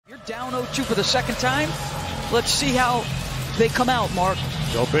Down 0-2 for the second time. Let's see how they come out, Mark.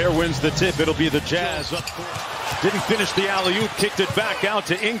 Gobert wins the tip. It'll be the Jazz up court. Didn't finish the alley-oop, kicked it back out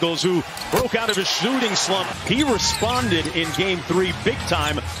to Ingles, who broke out of his shooting slump. He responded in Game 3 big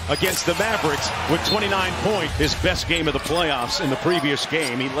time against the Mavericks with 29 points. His best game of the playoffs in the previous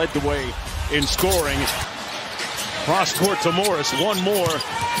game. He led the way in scoring. Cross court to Morris, one more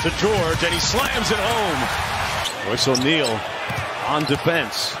to George, and he slams it home. Royce O'Neal on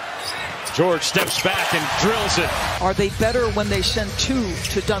defense. George steps back and drills it. Are they better when they send two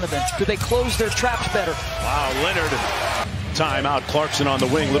to Donovan? Do they close their traps better? Wow, Leonard. Timeout. Clarkson on the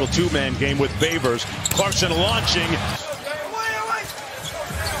wing. Little two-man game with Favors. Clarkson launching.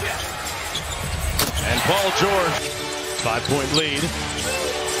 And Paul George. 5-point lead.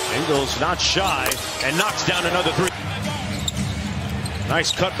 Ingles not shy and knocks down another three.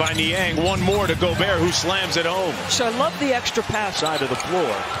 Nice cut by Niang. One more to Gobert, who slams it home. So I love the extra pass. Side of the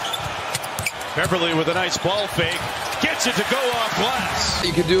floor. Beverly with a nice ball fake. Gets it to go off glass.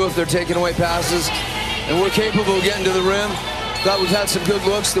 You can do if they're taking away passes. And we're capable of getting to the rim. Thought we've had some good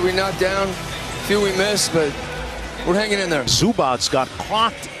looks that we knocked down. A few we missed, but we're hanging in there. Zubac's got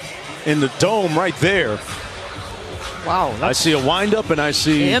clocked in the dome right there. Wow. I see a windup and I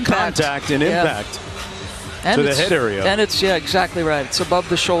see contact and impact to the head area. And it's, yeah, exactly right. It's above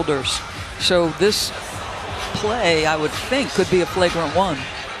the shoulders. So this play, I would think, could be a flagrant one.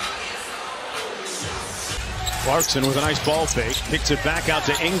 Clarkson with a nice ball fake. Kicks it back out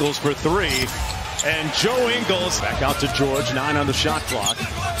to Ingles for three. And Joe Ingles back out to George. 9 on the shot clock.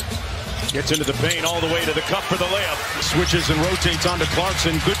 Gets into the paint all the way to the cup for the layup. Switches and rotates onto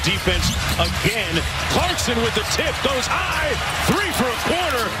Clarkson. Good defense again. Clarkson with the tip. Goes high. 3 for a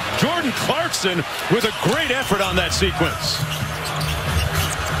quarter. Jordan Clarkson with a great effort on that sequence.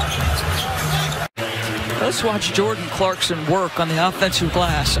 Let's watch Jordan Clarkson work on the offensive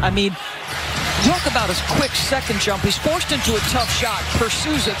glass. I mean, talk about his quick second jump. He's forced into a tough shot.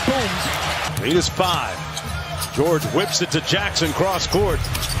 Pursues it. Boom. Lead is 5. George whips it to Jackson cross court.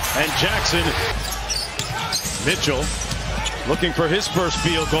 And Jackson, Mitchell, looking for his first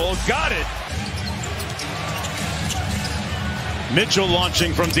field goal. Got it. Mitchell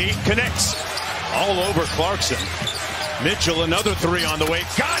launching from deep. Connects all over Clarkson. Mitchell, another 3 on the way.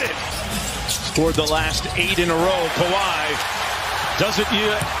 Got it. Scored the last 8 in a row. Kawhi does it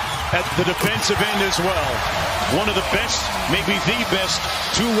at the defensive end as well. One of the best, maybe the best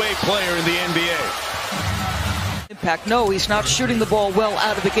two-way player in the NBA. Impact. No, he's not shooting the ball well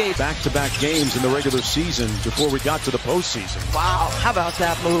out of the gate. Back-to-back games in the regular season before we got to the postseason. Wow, how about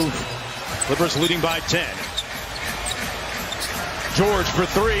that move? Clippers leading by 10. George for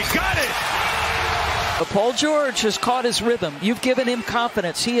 3. Got it! But Paul George has caught his rhythm. You've given him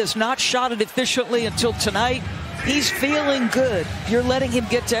confidence. He has not shot it efficiently until tonight. He's feeling good. You're letting him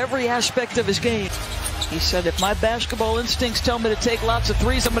get to every aspect of his game. He said, if my basketball instincts tell me to take lots of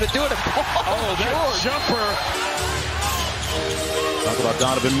threes, I'm going to do it. Oh, that jumper. Talk about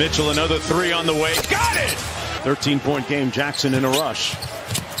Donovan Mitchell. Another 3 on the way. Got it! 13-point game. Jackson in a rush.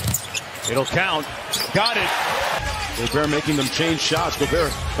 It'll count. Got it. Gobert making them change shots.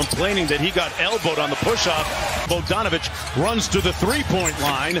 Gobert complaining that he got elbowed on the push-up. Bogdanovich runs to the three-point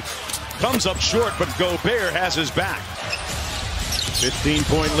line. Comes up short, but Gobert has his back.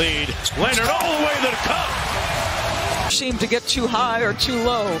 15-point lead. Leonard all the way to the cup. Seemed to get too high or too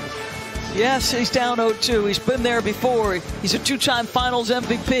low. Yes, he's down 0-2. He's been there before. He's a 2-time Finals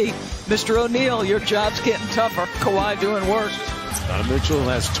MVP. Mr. O'Neal, your job's getting tougher. Kawhi doing work. Donovan Mitchell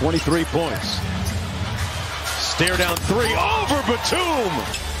has 23 points. Stare down 3 over Batum.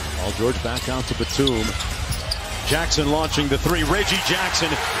 Paul George back out to Batum. Jackson launching the 3. Reggie Jackson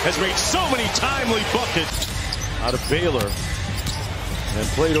has made so many timely buckets out of Baylor and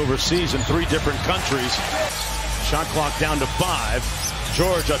played overseas in 3 different countries. Shot clock down to 5.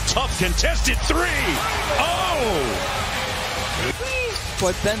 George, a tough contested 3. Oh!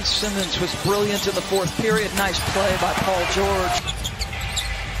 Boy, Ben Simmons was brilliant in the 4th period. Nice play by Paul George.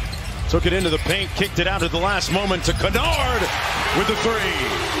 Took it into the paint, kicked it out at the last moment to Kennard with the 3.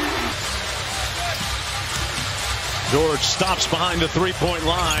 George stops behind the three-point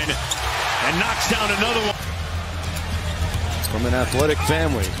line and knocks down another one. From an athletic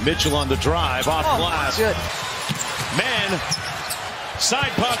family, Mitchell on the drive, off glass. Good. Man,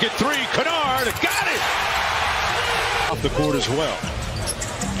 side pocket 3, Kennard, got it! Off the court as well.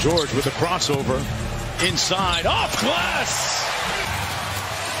 George with a crossover, inside, off glass!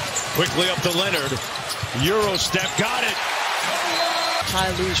 Quickly up to Leonard, Euro step, got it!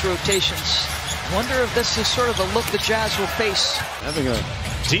 High-loose rotations. Wonder if this is sort of the look the Jazz will face. Having a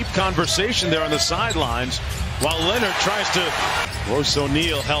deep conversation there on the sidelines while Leonard tries to Royce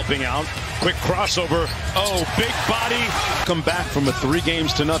O'Neal helping out. Quick crossover. Oh, big body. Come back from a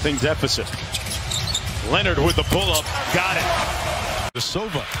 3-0 deficit. Leonard with the pull-up. Got it.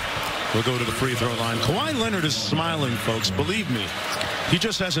 Sova will go to the free throw line. Kawhi Leonard is smiling, folks. Believe me. He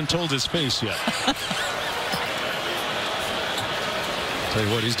just hasn't told his face yet. Tell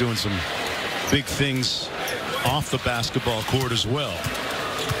you what, he's doing some big things off the basketball court as well.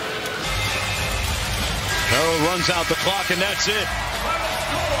 Carroll runs out the clock, and that's it.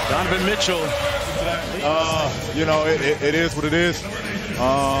 Donovan Mitchell. You know, it is what it is.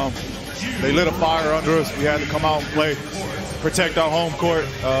 They lit a fire under us. We had to come out and play, protect our home court.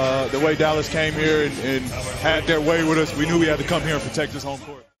 The way Dallas came here and had their way with us, we knew we had to come here and protect this home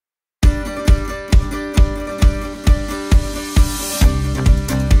court.